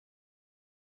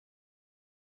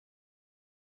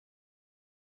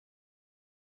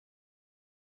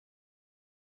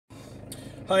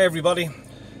Hi everybody.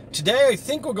 Today I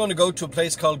think we're going to go to a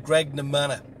place called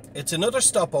Graiguenamanagh. It's another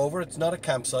stopover, it's not a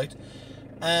campsite,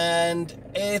 and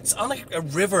it's on a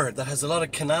river that has a lot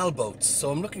of canal boats,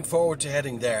 so I'm looking forward to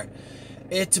heading there.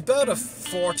 It's about a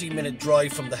 40-minute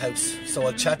drive from the house, so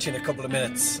I'll chat to you in a couple of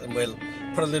minutes and we'll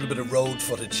put a little bit of road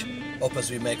footage up as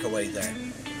we make our way there.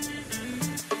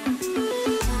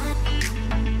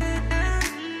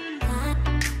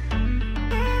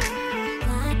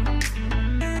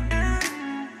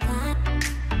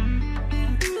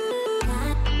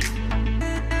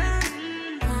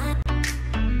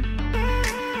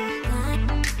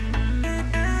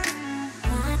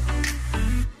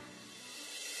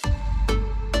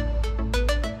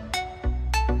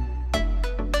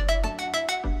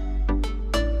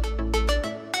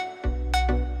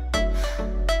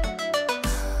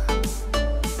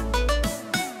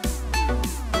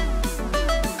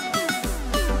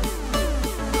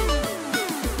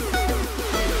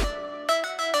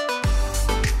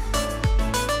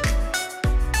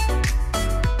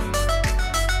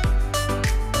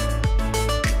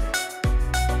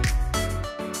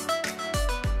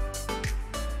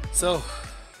 So,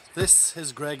 this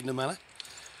is Graiguenamanagh.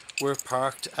 We're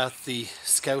parked at the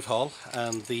Scout Hall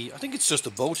and I think it's just a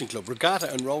boating club,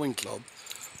 regatta and rowing club.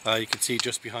 You can see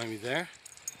just behind me there,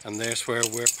 and there's where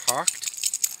we're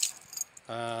parked.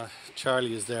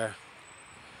 Charlie is there.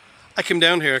 I came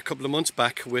down here a couple of months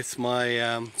back with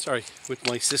my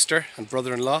sister and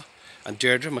brother-in-law and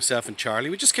Deirdre, myself and Charlie.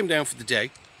 We just came down for the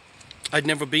day. I'd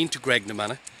never been to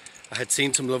Graiguenamanagh. I had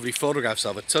seen some lovely photographs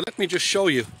of it, so let me just show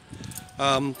you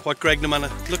what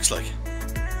Graiguenamanagh looks like.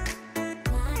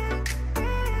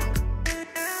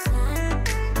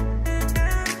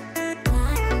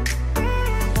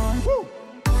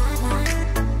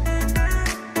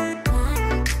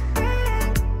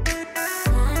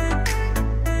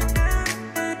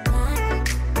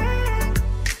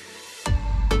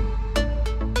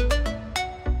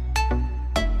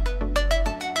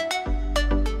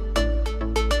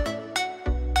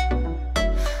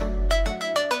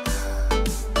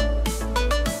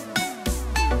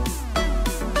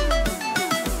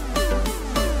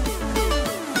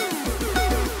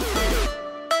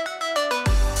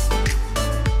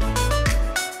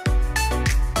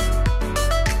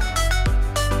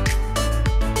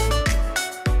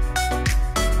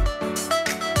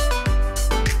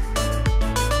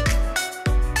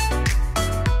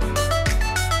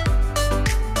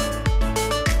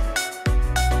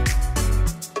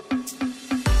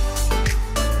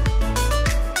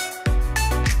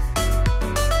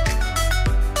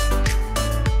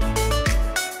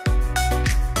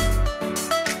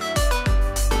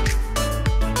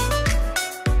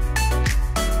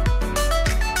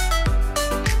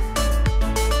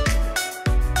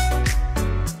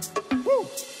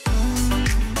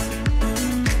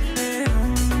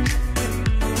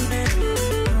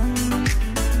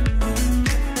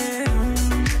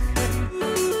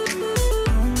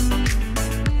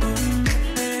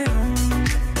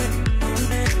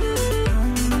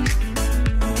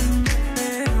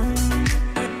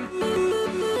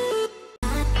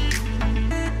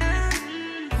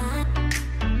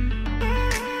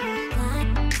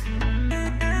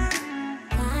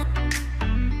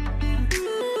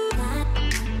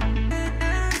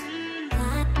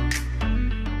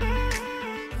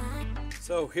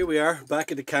 So here we are back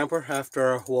in the camper after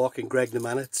our walk in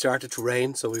Graiguenamanagh. It started to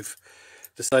rain, so we've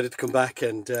decided to come back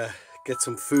and get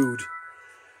some food.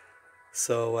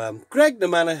 So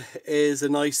Graiguenamanagh is a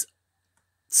nice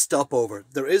stopover.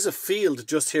 There is a field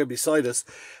just here beside us,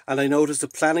 and I noticed a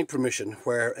planning permission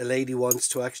where a lady wants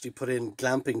to actually put in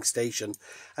glamping station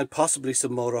and possibly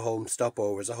some motorhome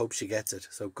stopovers. I hope she gets it,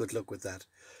 so good luck with that.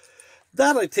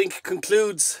 That, I think,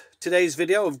 concludes today's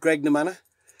video of Graiguenamanagh,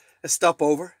 a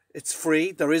stopover. It's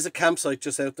free. There is a campsite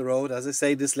just out the road. As I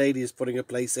say, this lady is putting a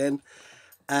place in.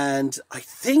 And I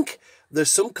think there's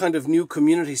some kind of new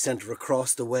community centre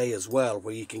across the way as well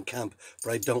where you can camp.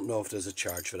 But I don't know if there's a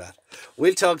charge for that.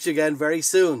 We'll talk to you again very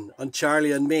soon on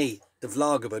Charlie and Me, the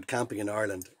vlog about camping in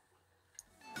Ireland.